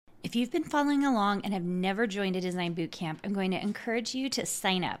If you've been following along and have never joined a design boot camp, I'm going to encourage you to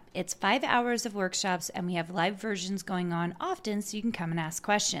sign up. It's 5 hours of workshops, and we have live versions going on often, so you can come and ask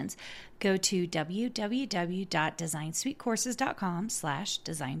questions. Go to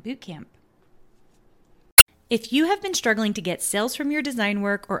www.designsweetcourses.com/designbootcamp. If you have been struggling to get sales from your design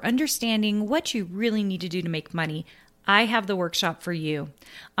work or understanding what you really need to do to make money, I have the workshop for you.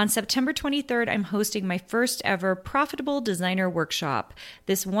 On September 23rd, I'm hosting my first ever Profitable Designer Workshop.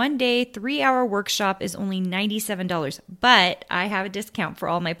 This one-day, 3-hour workshop is only $97, but I have a discount for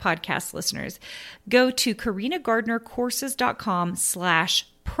all my podcast listeners. Go to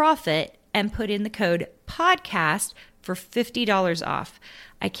karinagardnercourses.com/profit and put in the code podcast for $50 off.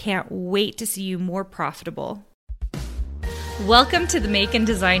 I can't wait to see you more profitable. Welcome to the Make and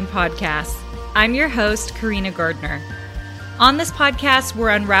Design Podcast. I'm your host, Karina Gardner. On this podcast, we're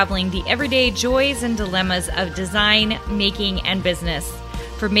unraveling the everyday joys and dilemmas of design, making, and business.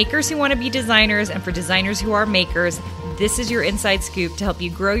 For makers who want to be designers and for designers who are makers, this is your inside scoop to help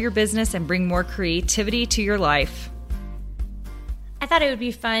you grow your business and bring more creativity to your life. I thought it would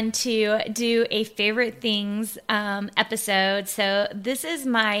be fun to do a favorite things episode. So this is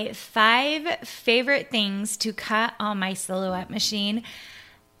my 5 favorite things to cut on my Silhouette machine,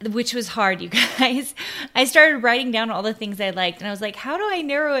 which was hard, you guys. I started writing down all the things I liked, and I was like, how do I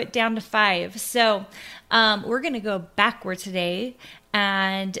narrow it down to 5? So we're going to go backward today,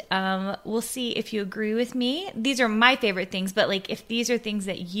 and we'll see if you agree with me. These are my favorite things, but like if these are things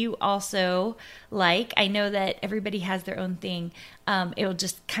that you also like, I know that everybody has their own thing. It'll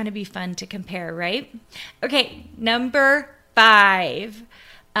just kind of be fun to compare, right? Okay, number 5.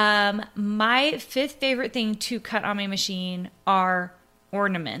 My 5th favorite thing to cut on my machine are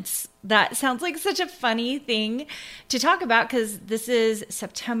ornaments. That sounds like such a funny thing to talk about because this is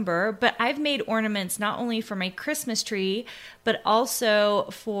September, but I've made ornaments not only for my Christmas tree, but also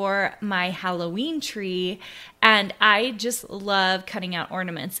for my Halloween tree. And I just love cutting out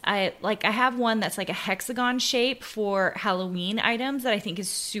ornaments. I have one that's like a hexagon shape for Halloween items that I think is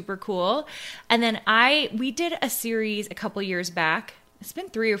super cool. And then we did a series a couple years back. It's been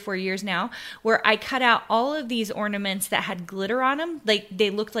 3 or 4 years now, where I cut out all of these ornaments that had glitter on them. Like they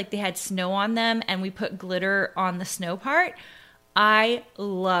looked like they had snow on them, and we put glitter on the snow part. I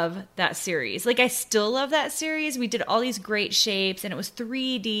love that series. Like I still love that series. We did all these great shapes, and it was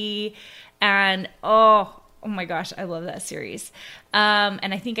 3D, and oh my gosh, I love that series.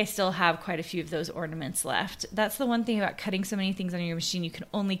 And I think I still have quite a few of those ornaments left. That's the one thing about cutting so many things on your machine. You can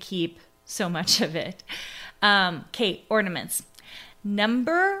only keep so much of it. Okay, ornaments.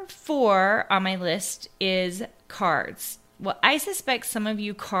 Number 4 on my list is cards. Well, I suspect some of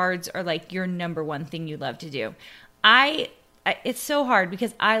you cards are like your number 1 thing you love to do. It's so hard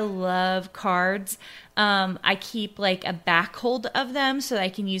because I love cards. I keep like a back hold of them so that I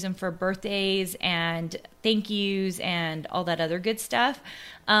can use them for birthdays and thank yous and all that other good stuff.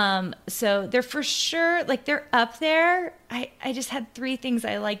 So they're for sure, like they're up there. I just had 3 things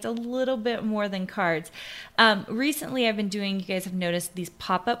I liked a little bit more than cards. Recently I've been doing, you guys have noticed these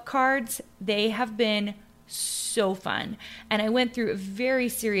pop-up cards. They have been so fun. And I went through a very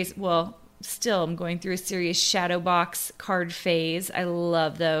serious, still I'm going through a serious shadow box card phase. I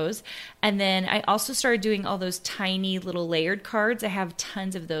love those. And then I also started doing all those tiny little layered cards. I have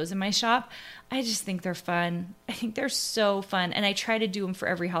tons of those in my shop. I just think they're fun. I think they're so fun. And I try to do them for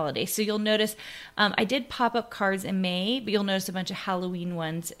every holiday. So you'll notice I did pop-up cards in May, but you'll notice a bunch of Halloween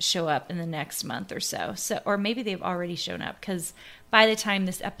ones show up in the next month or so. Or maybe they've already shown up because by the time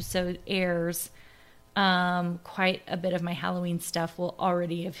this episode airs, quite a bit of my Halloween stuff will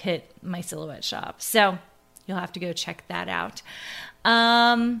already have hit my Silhouette shop. So you'll have to go check that out.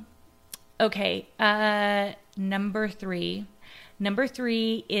 Okay. Number 3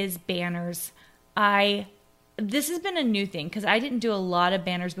 is banners. This has been a new thing because I didn't do a lot of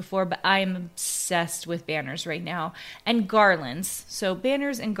banners before, but I'm obsessed with banners right now. And garlands. So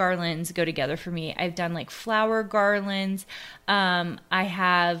banners and garlands go together for me. I've done like flower garlands. I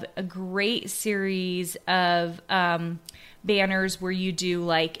have a great series of banners where you do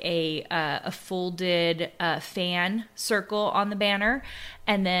like a folded fan circle on the banner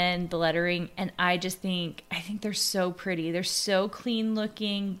and then the lettering. And I think they're so pretty. They're so clean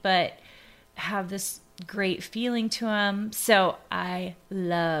looking, but have this great feeling to them. So I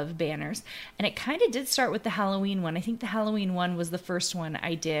love banners. And it kind of did start with the Halloween one. I think the Halloween one was the first one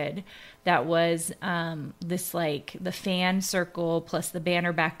I did that was this like the fan circle plus the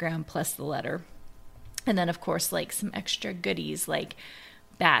banner background plus the letter. And then of course like some extra goodies like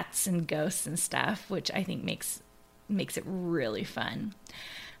bats and ghosts and stuff, which I think makes it really fun.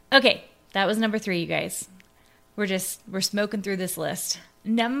 Okay, that was number 3, you guys. We're smoking through this list.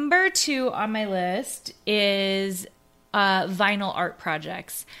 Number 2 on my list is vinyl art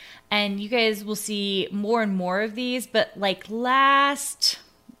projects. And you guys will see more and more of these, but like last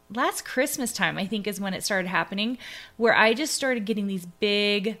Christmas time, I think, is when it started happening, where I just started getting these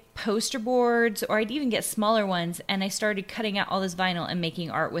big poster boards, or I'd even get smaller ones, and I started cutting out all this vinyl and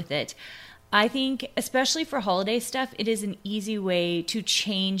making art with it. I think, especially for holiday stuff, it is an easy way to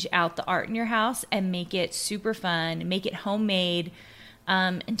change out the art in your house and make it super fun, make it homemade,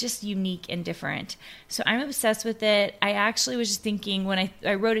 and just unique and different. So I'm obsessed with it. I actually was just thinking, when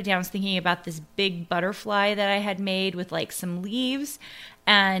I wrote it down, I was thinking about this big butterfly that I had made with like some leaves,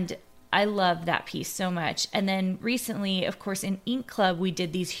 and I love that piece so much. And then recently, of course, in Ink Club, we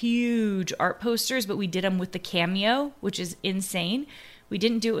did these huge art posters, but we did them with the Cameo, which is insane. We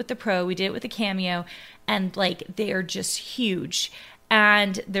didn't do it with the Pro, we did it with the Cameo, and like they are just huge.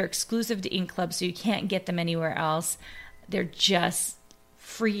 And they're exclusive to Ink Club, so you can't get them anywhere else. They're just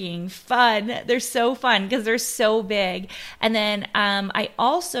freaking fun. They're so fun because they're so big. And then I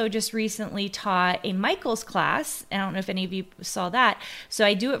also just recently taught a Michaels class. I don't know if any of you saw that. So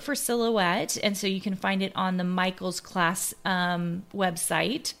I do it for Silhouette, and so you can find it on the Michaels class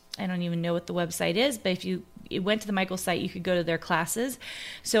website. I don't even know what the website is, but if you went to the Michaels site, you could go to their classes.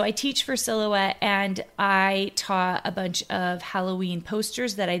 So I teach for Silhouette, and I taught a bunch of Halloween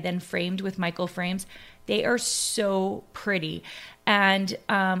posters that I then framed with Michael frames. They are so pretty. And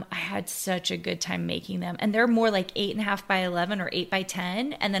I had such a good time making them. And they're more like 8.5 by 11 or 8 by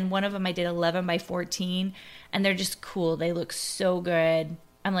 10. And then one of them I did 11 by 14. And they're just cool. They look so good.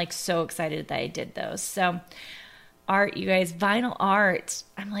 I'm like so excited that I did those. So art, you guys, vinyl art.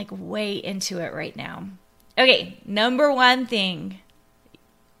 I'm like way into it right now. Okay, number 1 thing,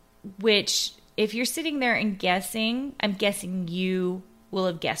 which if you're sitting there and guessing, I'm guessing you will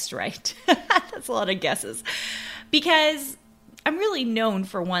have guessed right. That's a lot of guesses. Because I'm really known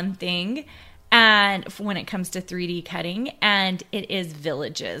for one thing, and when it comes to 3D cutting, and it is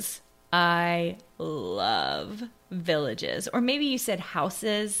villages. I love villages. Or maybe you said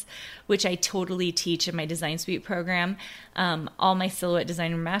houses, which I totally teach in my Design Suite program. All my Silhouette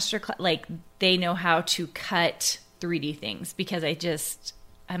Designer Master, like they know how to cut 3D things because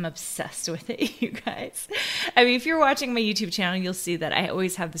I'm obsessed with it, you guys. I mean, if you're watching my YouTube channel, you'll see that I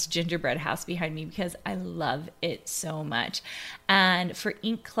always have this gingerbread house behind me because I love it so much. And for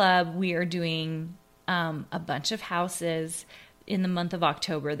Ink Club, we are doing a bunch of houses in the month of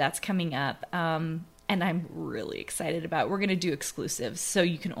October. That's coming up. And I'm really excited about it. We're going to do exclusives, so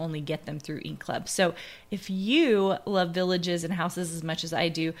you can only get them through Ink Club. So if you love villages and houses as much as I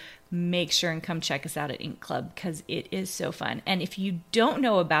do, make sure and come check us out at Ink Club because it is so fun. And if you don't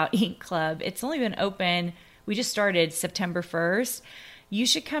know about Ink Club, it's only been open, we just started September 1st. You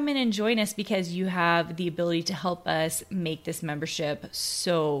should come in and join us because you have the ability to help us make this membership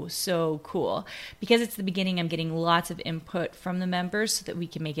so cool. Because it's the beginning, I'm getting lots of input from the members so that we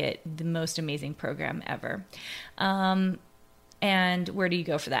can make it the most amazing program ever. And where do you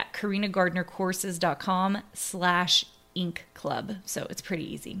go for that? KarinaGardnerCourses.com/Ink Club. So it's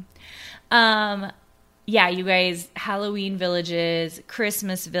pretty easy. Yeah, you guys, Halloween villages,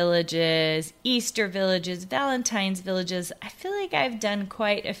 Christmas villages, Easter villages, Valentine's villages. I feel like I've done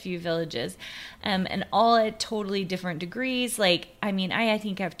quite a few villages, and all at totally different degrees. Like, I mean, I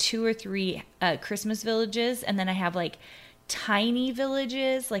think I have 2 or 3 Christmas villages, and then I have like tiny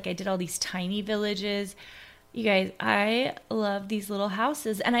villages. Like I did all these tiny villages. You guys, I love these little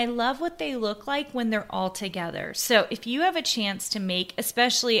houses, and I love what they look like when they're all together. So if you have a chance to make,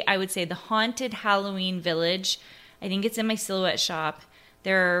 especially I would say the Haunted Halloween Village, I think it's in my Silhouette shop.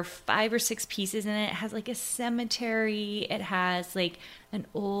 There are 5 or 6 pieces in it. It has like a cemetery. It has like an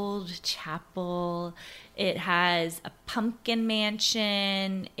old chapel. It has a pumpkin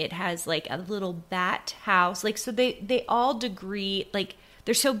mansion. It has like a little bat house. Like, so they all degree, like,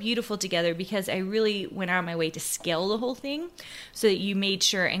 they're so beautiful together because I really went out of my way to scale the whole thing so that you made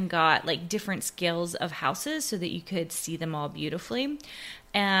sure and got like different scales of houses so that you could see them all beautifully.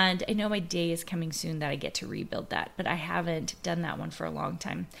 And I know my day is coming soon that I get to rebuild that, but I haven't done that one for a long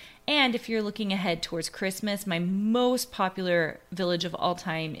time. And if you're looking ahead towards Christmas, my most popular village of all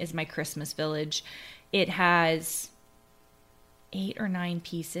time is my Christmas village. It has 8 or 9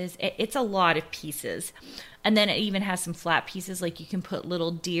 pieces. It's a lot of pieces. And then it even has some flat pieces, like you can put little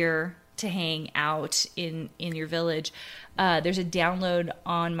deer to hang out in your village. There's a download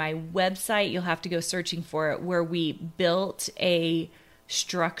on my website. You'll have to go searching for it, where we built a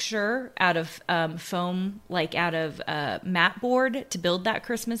structure out of foam, like out of mat board, to build that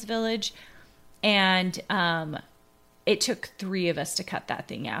Christmas village. And it took 3 of us to cut that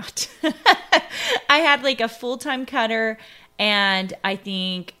thing out. I had like a full-time cutter And I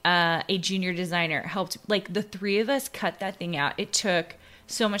think a junior designer helped. Like the three of us cut that thing out. It took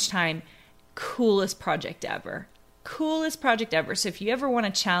so much time. Coolest project ever. Coolest project ever. So if you ever want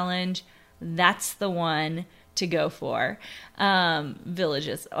a challenge, that's the one to go for.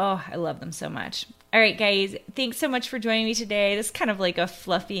 Villages. Oh, I love them so much. All right, guys, thanks so much for joining me today. This is kind of like a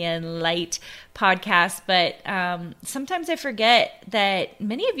fluffy and light podcast, but sometimes I forget that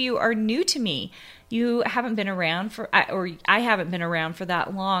many of you are new to me. You haven't been around I haven't been around for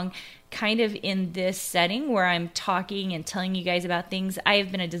that long, kind of in this setting where I'm talking and telling you guys about things. I have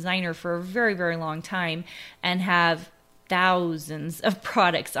been a designer for a very, very long time and have thousands of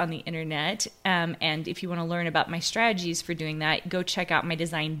products on the internet. And if you want to learn about my strategies for doing that, go check out my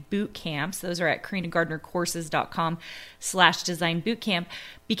design boot camps. Those are at KarinaGardnerCourses.com/design bootcamp,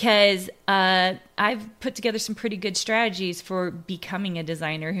 because I've put together some pretty good strategies for becoming a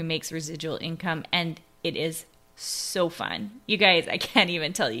designer who makes residual income. And it is so fun. You guys, I can't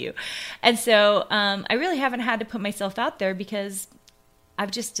even tell you. And so I really haven't had to put myself out there because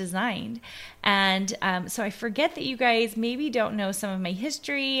I've just designed. And so I forget that you guys maybe don't know some of my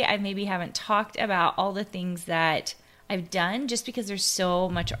history. I maybe haven't talked about all the things that I've done just because there's so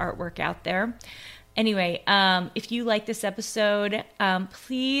much artwork out there. Anyway, if you like this episode,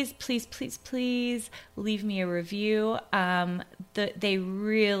 please, please, please, please leave me a review. They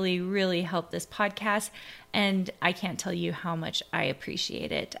really, really help this podcast. And I can't tell you how much I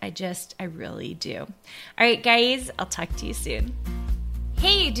appreciate it. I really do. All right, guys, I'll talk to you soon.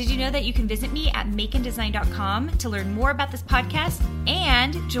 Hey, did you know that you can visit me at makeanddesign.com to learn more about this podcast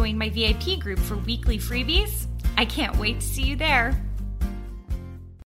and join my VIP group for weekly freebies? I can't wait to see you there.